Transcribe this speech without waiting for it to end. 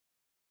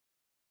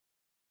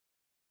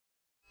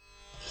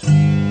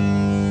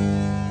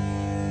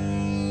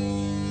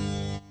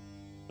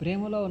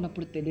ప్రేమలో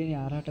ఉన్నప్పుడు తెలియని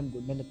ఆరాటం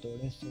గుండెని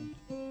తోడేస్తూ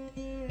ఉంటుంది.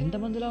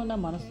 ఎంతమందిలో ఉన్న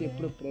మనసు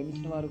ఎప్పుడు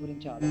ప్రేమించిన వారి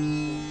గురించి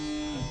ఆలోచిస్తూ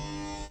ఉంటుంది.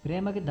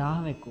 ప్రేమకి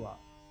దాహం ఎక్కువ,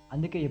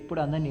 అందుకే ఎప్పుడు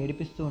అందరిని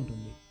ఏడిపిస్తూ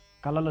ఉంటుంది,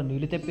 కళ్ళలో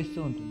నీళ్లు తెప్పిస్తూ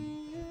ఉంటుంది.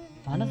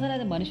 మనసు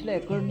అనేది మనిషిలో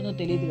ఎక్కడుంటుందో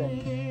తెలియదు,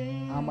 కానీ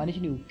ఆ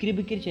మనిషిని ఉక్కిరి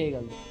బిక్కిరి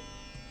చేయగలదు.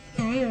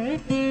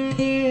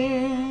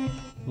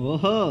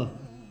 ఓహో,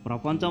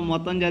 ప్రపంచం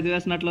మొత్తం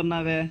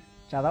చదివేసినట్లున్నావే.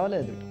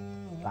 చదవలేదు,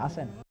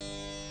 రాశాను.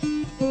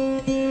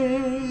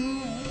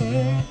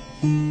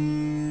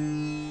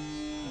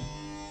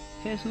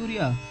 హే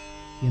సూర్య,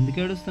 ఎందుకు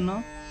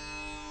ఏడుస్తున్నావు?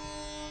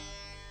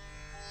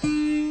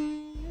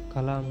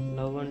 కలాం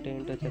లవ్ అంటే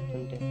ఏంటో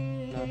చెప్తుంటే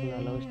నాకు నా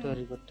లవ్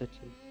స్టోరీ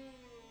గుర్తొచ్చింది.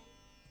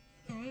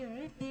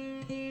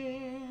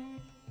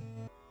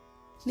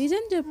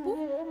 నిజం చెప్పు,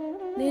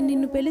 నేను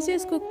నిన్ను పెళ్లి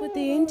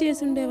చేసుకోకపోతే ఏం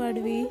చేసి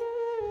ఉండేవాడివి?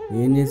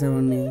 ఏం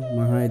చేసేవాడిని?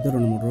 మహా అయితే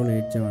 2-3 రోజులు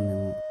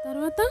ఏడ్చేవాడినేమో.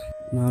 తర్వాత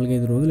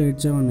 4-5 రోజులు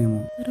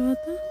ఏడ్చేవాడినేమో.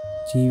 తర్వాత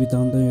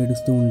జీవితాంతం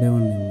ఏడుస్తూ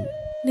ఉండేవాడినేమో.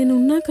 నేను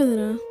ఉన్నా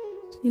కదరా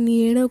నిన్ను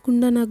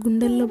ఏడవకుండా నా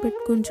గుండెల్లో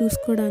పెట్టుకొని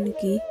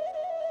చూసుకోవడానికి.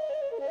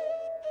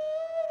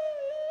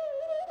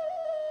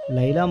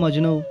 లైలా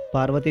మజ్ను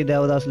పార్వతీ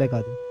దేవదాసులే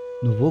కాదు,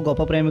 నువ్వు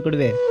గొప్ప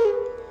ప్రేమికుడివే.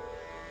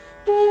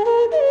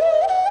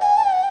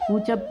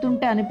 నువ్వు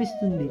చెప్తుంటే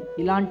అనిపిస్తుంది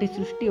ఇలాంటి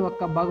సృష్టి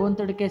ఒక్క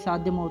భగవంతుడికే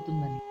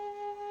సాధ్యమవుతుందని.